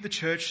give the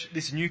church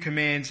this new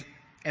command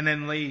and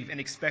then leave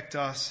and expect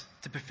us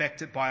to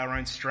perfect it by our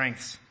own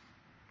strengths.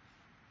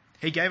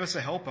 He gave us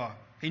a helper.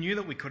 He knew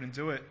that we couldn't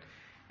do it.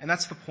 And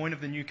that's the point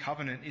of the new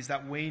covenant, is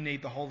that we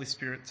need the Holy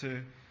Spirit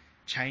to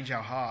change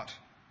our heart.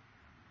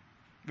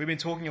 We've been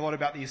talking a lot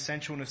about the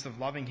essentialness of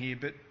loving here,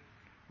 but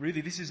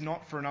really this is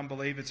not for an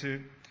unbeliever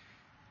to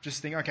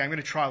just think, okay, I'm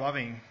going to try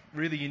loving.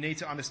 Really, you need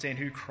to understand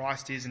who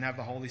Christ is and have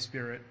the Holy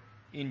Spirit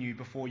in you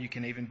before you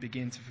can even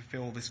begin to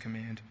fulfill this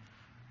command.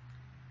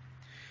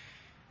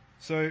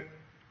 So,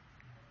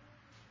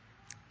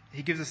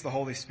 he gives us the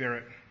Holy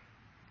Spirit.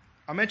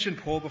 I mentioned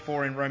Paul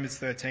before in Romans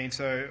 13,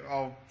 so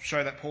I'll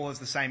show that Paul has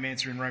the same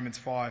answer in Romans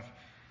 5.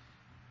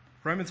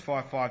 Romans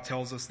 5:5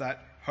 tells us that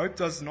hope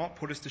does not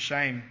put us to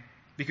shame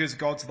because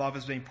God's love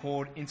has been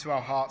poured into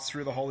our hearts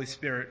through the Holy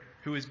Spirit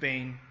who has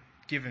been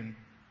given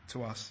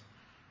to us.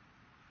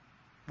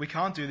 We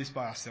can't do this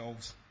by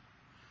ourselves.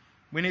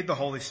 We need the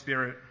Holy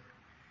Spirit.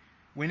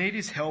 We need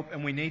his help,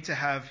 and we need to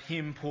have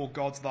him pour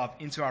God's love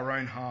into our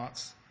own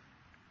hearts.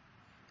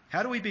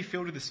 How do we be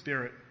filled with the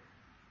Spirit?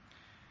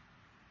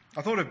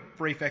 I thought a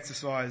brief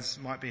exercise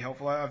might be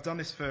helpful. I've done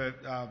this for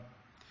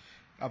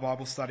our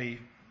Bible study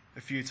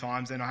a few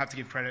times, and I have to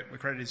give credit where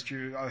credit is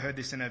due. I heard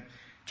this in a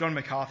John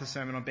MacArthur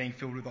sermon on being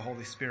filled with the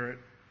Holy Spirit.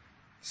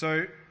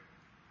 So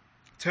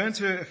turn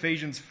to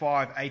Ephesians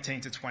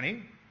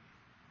 5:18-20,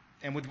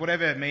 and with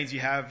whatever means you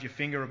have, your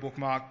finger, a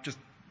bookmark, just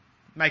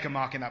make a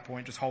mark in that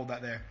point, just hold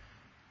that there.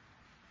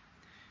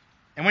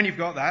 And when you've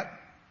got that,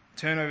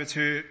 turn over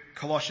to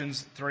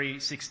Colossians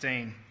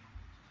 3:16.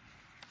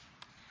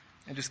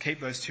 And just keep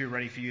those two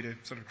ready for you to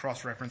sort of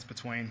cross-reference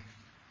between.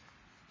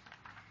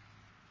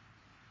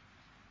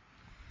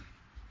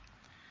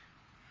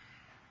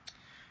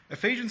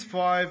 Ephesians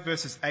 5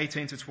 verses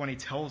 18-20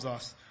 tells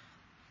us,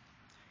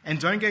 "And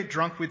don't get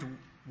drunk with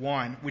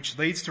wine, which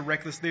leads to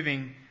reckless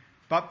living,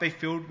 but be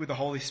filled with the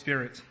Holy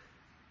Spirit,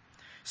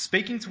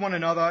 speaking to one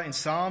another in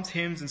psalms,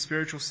 hymns, and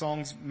spiritual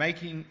songs,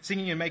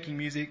 singing and making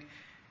music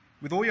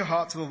with all your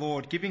heart to the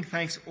Lord, giving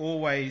thanks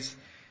always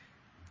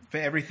for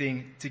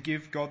everything to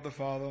give God the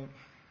Father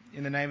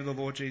in the name of the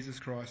Lord Jesus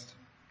Christ."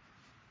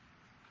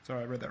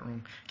 Sorry, I read that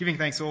wrong. Giving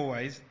thanks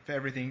always for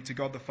everything to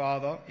God the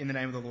Father in the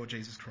name of the Lord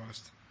Jesus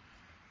Christ.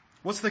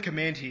 What's the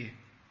command here?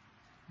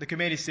 The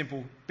command is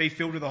simple. Be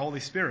filled with the Holy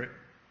Spirit.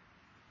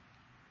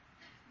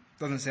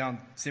 Doesn't sound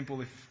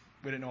simple if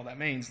we don't know what that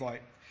means.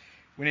 Like,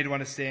 we need to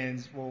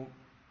understand, well,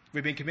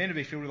 we've been commanded to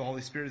be filled with the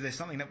Holy Spirit. Is there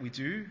something that we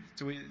do?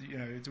 Do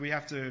we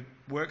have to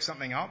work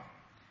something up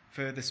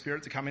for the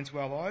Spirit to come into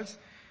our lives?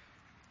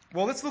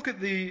 Well, let's look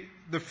at the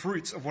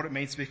fruits of what it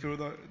means to be filled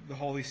with the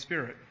Holy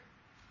Spirit.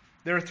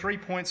 There are 3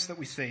 points that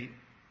we see.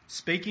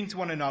 Speaking to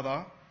one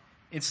another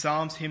in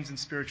psalms, hymns, and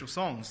spiritual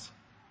songs.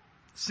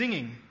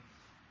 Singing.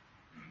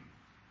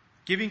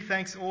 Giving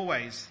thanks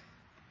always.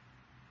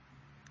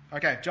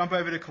 Okay, jump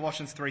over to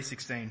Colossians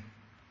 3:16.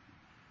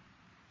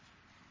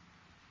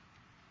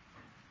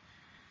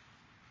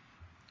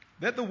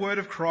 "Let the word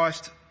of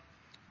Christ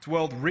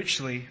dwell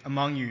richly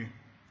among you,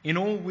 in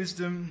all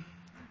wisdom,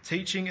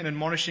 teaching and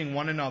admonishing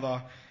one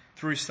another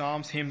through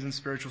psalms, hymns, and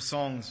spiritual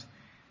songs,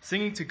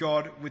 singing to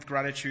God with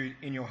gratitude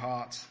in your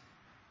hearts."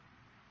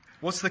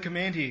 What's the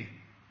command here?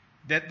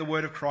 Let the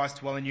word of Christ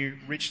dwell in you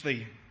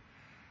richly.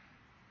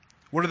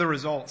 What are the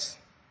results?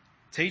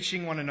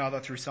 Teaching one another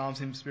through psalms,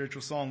 hymns,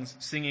 spiritual songs,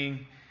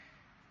 singing,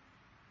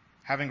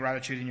 having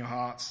gratitude in your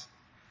hearts.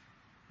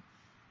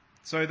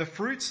 So the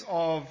fruits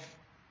of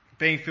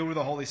being filled with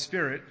the Holy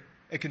Spirit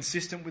are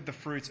consistent with the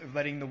fruits of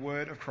letting the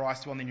word of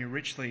Christ dwell in you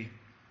richly.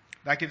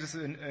 That gives us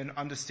an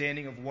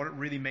understanding of what it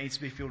really means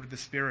to be filled with the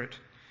Spirit.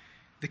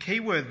 The key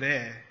word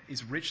there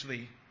is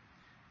richly.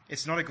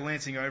 It's not a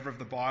glancing over of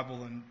the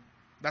Bible, and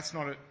that's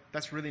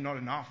really not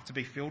enough to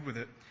be filled with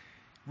it.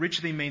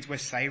 Richly means we're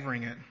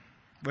savouring it.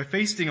 We're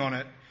feasting on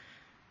it.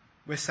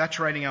 We're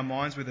saturating our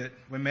minds with it.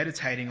 We're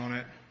meditating on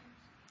it.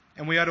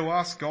 And we are to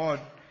ask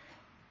God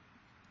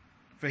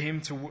for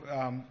him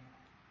to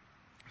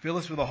fill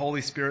us with the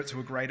Holy Spirit to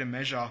a greater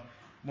measure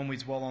when we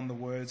dwell on the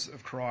words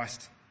of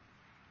Christ.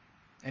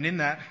 And in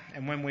that,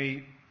 and when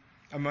we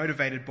are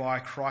motivated by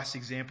Christ's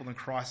example and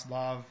Christ's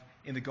love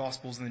in the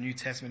Gospels and the New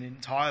Testament,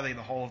 entirely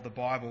the whole of the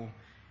Bible,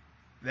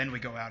 then we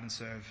go out and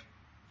serve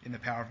in the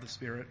power of the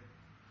Spirit.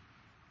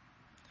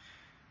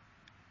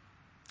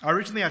 I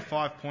originally had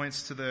 5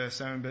 points to the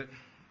sermon, but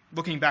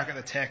looking back at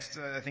the text,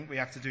 I think we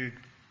have to do,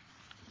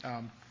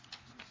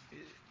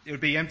 it would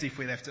be empty if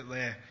we left it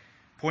there.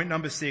 Point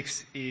number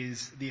 6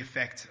 is the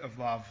effect of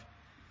love.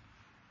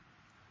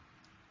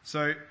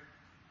 So,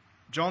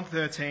 John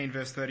 13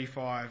 verse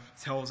 35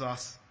 tells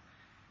us,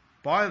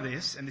 by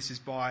this, and this is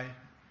by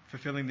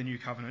fulfilling the new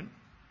covenant,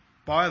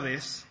 by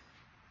this,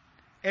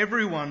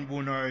 everyone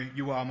will know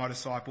you are my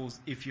disciples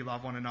if you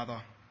love one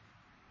another.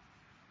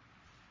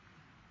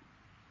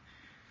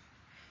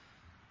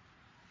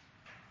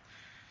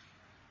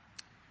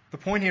 The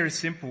point here is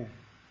simple.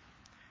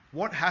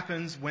 What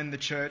happens when the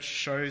church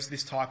shows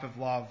this type of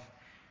love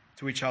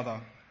to each other?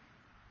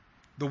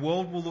 The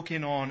world will look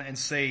in on and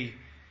see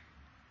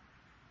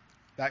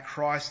that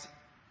Christ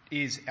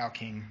is our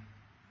King.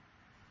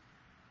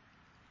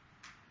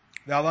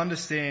 They'll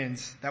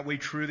understand that we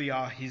truly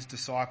are his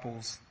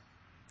disciples.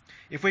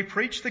 If we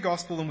preach the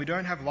gospel and we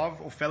don't have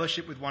love or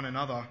fellowship with one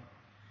another,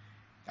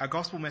 our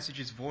gospel message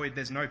is void.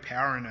 There's no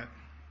power in it.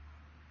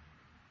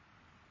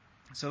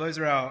 So those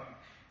are our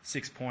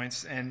 6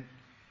 points. And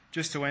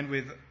just to end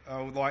with,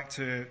 I would like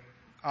to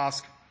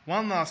ask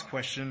one last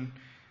question.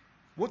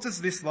 What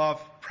does this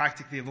love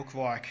practically look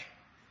like?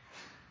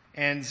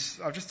 And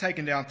I've just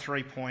taken down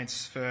 3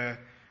 points for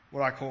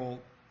what I call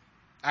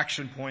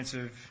action points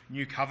of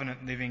new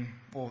covenant living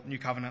or new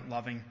covenant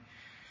loving.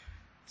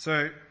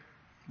 So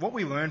what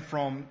we learn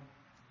from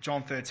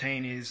John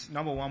 13 is,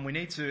 number one, we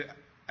need to,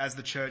 as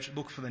the church,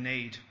 look for the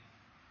need.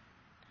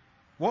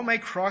 What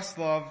made Christ's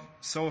love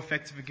so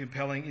effective and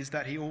compelling is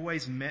that he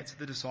always met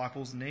the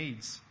disciples'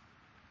 needs.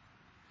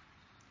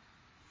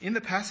 In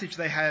the passage,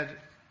 they had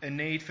a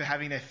need for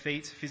having their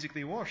feet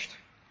physically washed.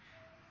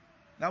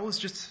 That was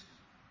just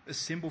a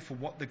symbol for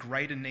what the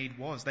greater need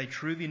was. They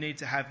truly need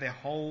to have their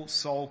whole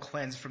soul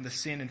cleansed from the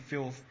sin and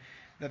filth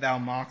that they were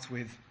marked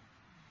with.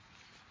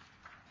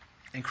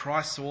 And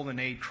Christ saw the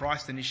need,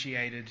 Christ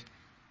initiated,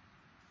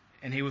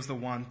 and he was the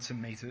one to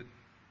meet it.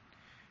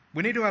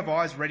 We need to have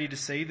eyes ready to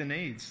see the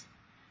needs.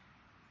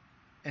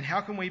 And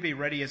how can we be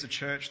ready as a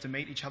church to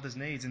meet each other's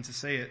needs and to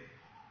see it?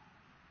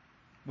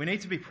 We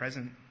need to be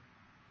present.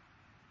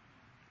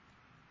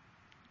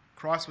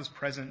 Christ was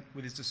present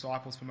with his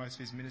disciples for most of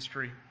his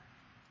ministry.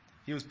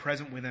 He was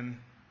present with them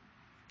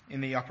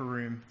in the upper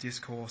room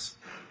discourse.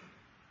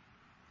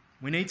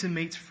 We need to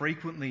meet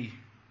frequently,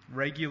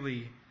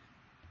 regularly.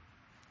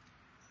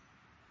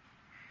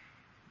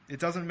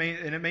 It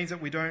means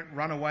that we don't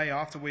run away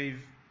after we've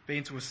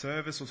been to a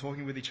service or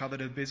talking with each other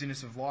to the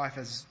busyness of life,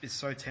 as is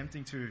so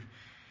tempting to.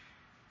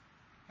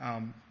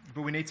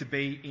 But we need to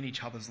be in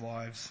each other's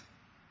lives,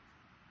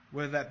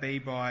 whether that be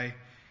by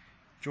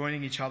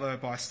joining each other,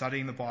 by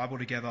studying the Bible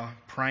together,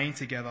 praying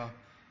together,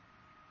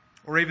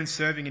 or even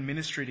serving in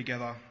ministry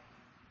together.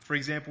 For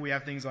example, we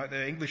have things like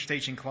the English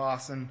teaching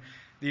class and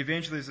the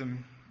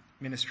evangelism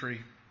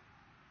ministry.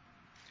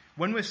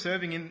 When we're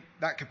serving in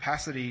that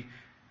capacity,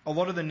 a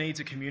lot of the needs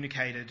are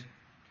communicated.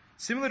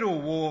 Similar to a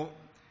war,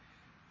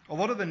 a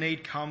lot of the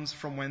need comes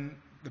from when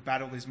the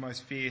battle is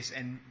most fierce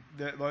and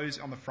those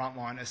on the front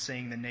line are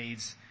seeing the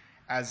needs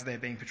as they're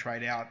being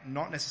portrayed out,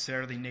 not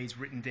necessarily needs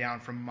written down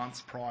from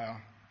months prior.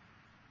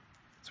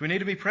 So we need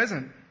to be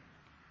present.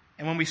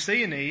 And when we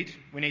see a need,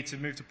 we need to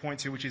move to point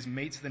 2, which is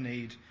meet the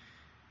need.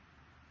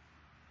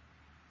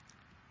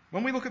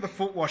 When we look at the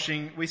foot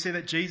washing, we see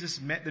that Jesus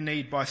met the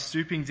need by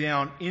stooping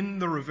down in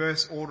the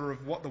reverse order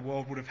of what the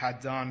world would have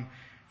had done,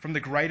 from the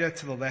greater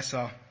to the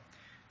lesser,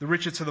 the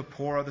richer to the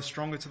poorer, the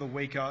stronger to the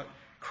weaker.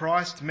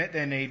 Christ met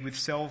their need with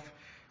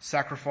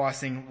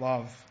self-sacrificing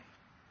love.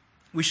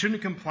 We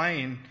shouldn't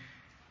complain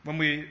when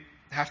we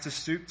have to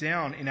stoop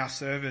down in our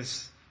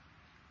service.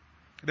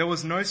 There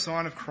was no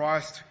sign of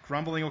Christ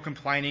grumbling or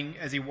complaining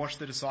as he washed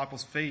the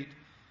disciples' feet.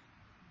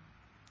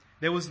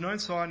 There was no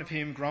sign of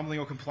him grumbling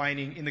or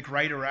complaining in the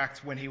greater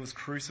act when he was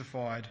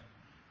crucified.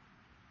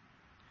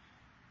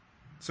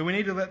 So we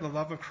need to let the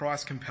love of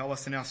Christ compel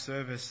us in our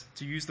service,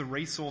 to use the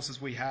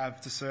resources we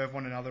have to serve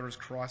one another as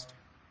Christ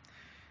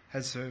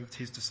has served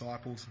his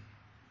disciples.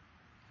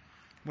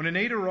 When a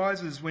need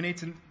arises, we need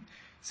to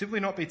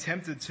simply not be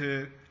tempted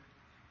to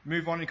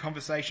move on in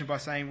conversation by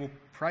saying, "Well,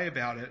 pray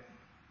about it."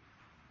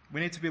 We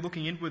need to be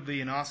looking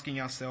inwardly and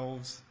asking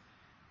ourselves,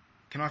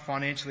 can I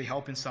financially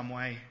help in some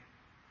way?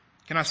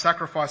 Can I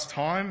sacrifice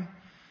time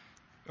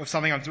of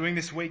something I'm doing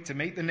this week to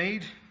meet the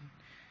need?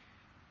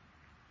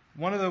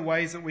 One of the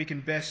ways that we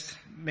can best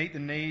meet the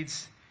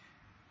needs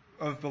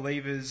of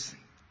believers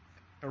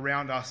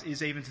around us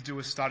is even to do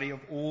a study of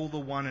all the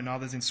one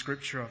another's in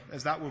Scripture,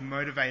 as that will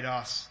motivate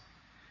us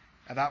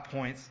at that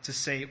point to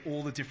see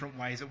all the different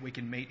ways that we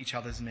can meet each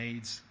other's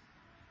needs.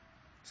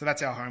 So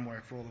that's our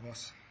homework for all of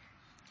us.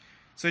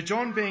 So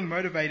John, being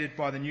motivated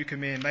by the new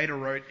command, later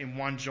wrote in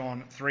 1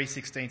 John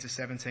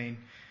 3:16-17,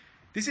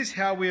 "This is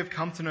how we have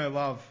come to know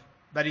love,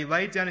 that he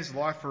laid down his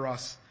life for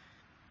us.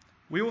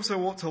 We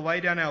also ought to lay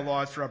down our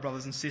lives for our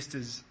brothers and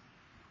sisters.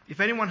 If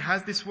anyone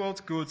has this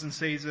world's goods and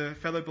sees a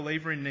fellow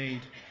believer in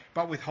need,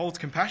 but withholds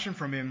compassion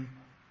from him,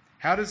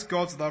 how does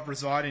God's love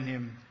reside in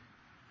him?"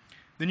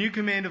 The new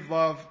command of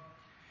love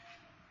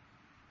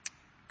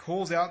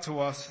calls out to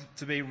us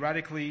to be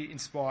radically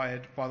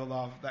inspired by the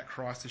love that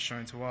Christ has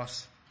shown to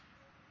us.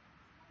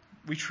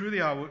 We truly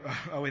are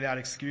without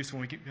excuse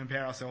when we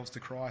compare ourselves to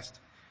Christ.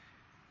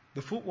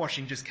 The foot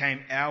washing just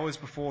came hours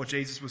before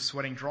Jesus was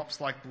sweating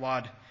drops like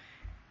blood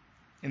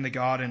in the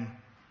garden.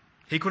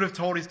 He could have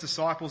told his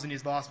disciples in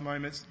his last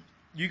moments,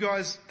 "You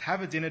guys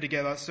have a dinner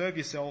together, serve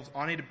yourselves,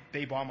 I need to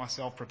be by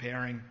myself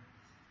preparing."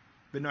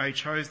 But no, he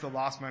chose the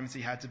last moments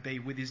he had to be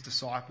with his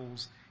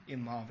disciples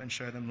in love and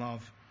show them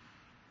love.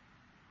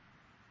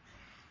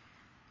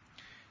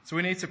 So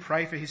we need to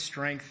pray for his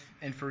strength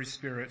and for his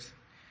Spirit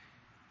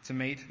to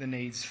meet the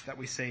needs that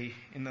we see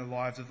in the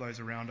lives of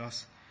those around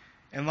us.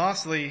 And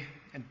lastly,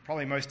 and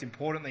probably most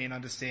importantly in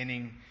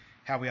understanding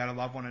how we are to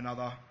love one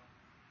another,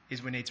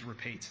 is we need to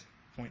repeat.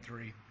 Point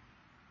 3.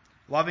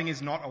 Loving is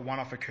not a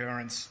one-off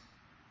occurrence,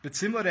 but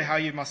similar to how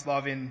you must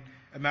love in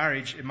a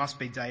marriage, it must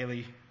be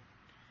daily.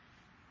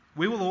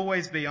 We will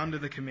always be under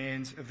the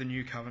command of the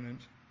new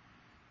covenant.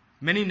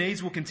 Many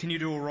needs will continue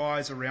to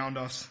arise around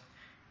us.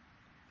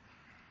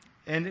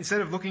 And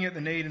instead of looking at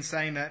the need and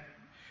saying that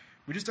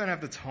we just don't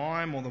have the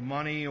time or the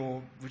money,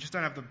 or we just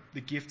don't have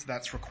the gift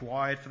that's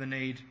required for the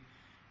need.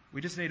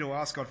 We just need to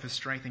ask God for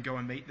strength and go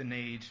and meet the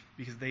need,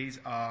 because these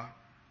are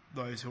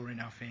those who are in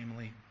our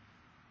family.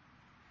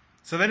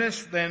 So let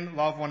us then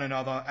love one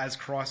another as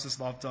Christ has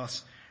loved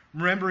us,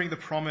 remembering the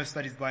promise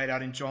that is laid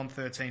out in John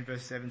 13,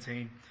 verse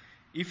 17.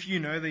 If you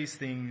know these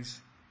things,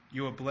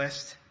 you are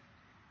blessed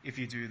if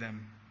you do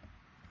them.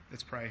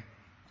 Let's pray.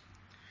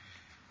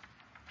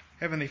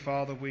 Heavenly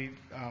Father, we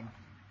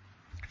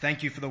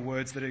thank you for the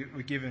words that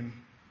were given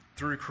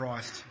through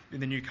Christ in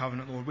the new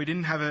covenant, Lord. We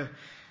didn't have a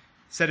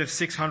set of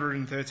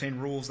 613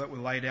 rules that were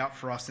laid out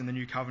for us in the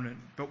new covenant,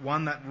 but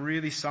one that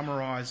really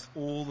summarized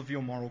all of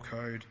your moral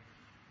code,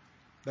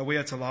 that we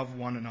are to love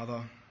one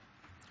another.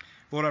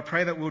 Lord, I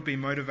pray that we would be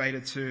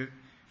motivated to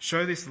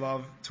show this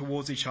love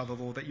towards each other,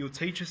 Lord, that you'll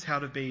teach us how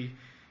to be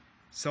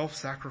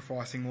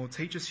self-sacrificing, Lord.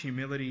 Teach us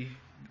humility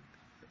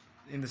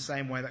in the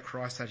same way that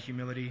Christ had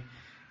humility.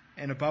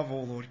 And above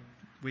all, Lord,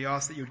 we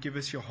ask that you would give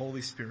us your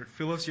Holy Spirit.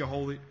 Fill us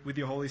with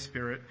your Holy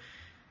Spirit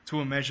to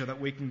a measure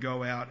that we can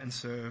go out and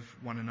serve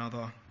one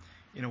another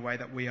in a way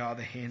that we are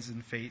the hands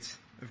and feet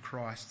of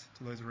Christ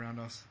to those around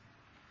us.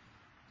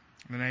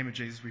 In the name of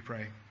Jesus we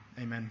pray.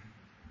 Amen.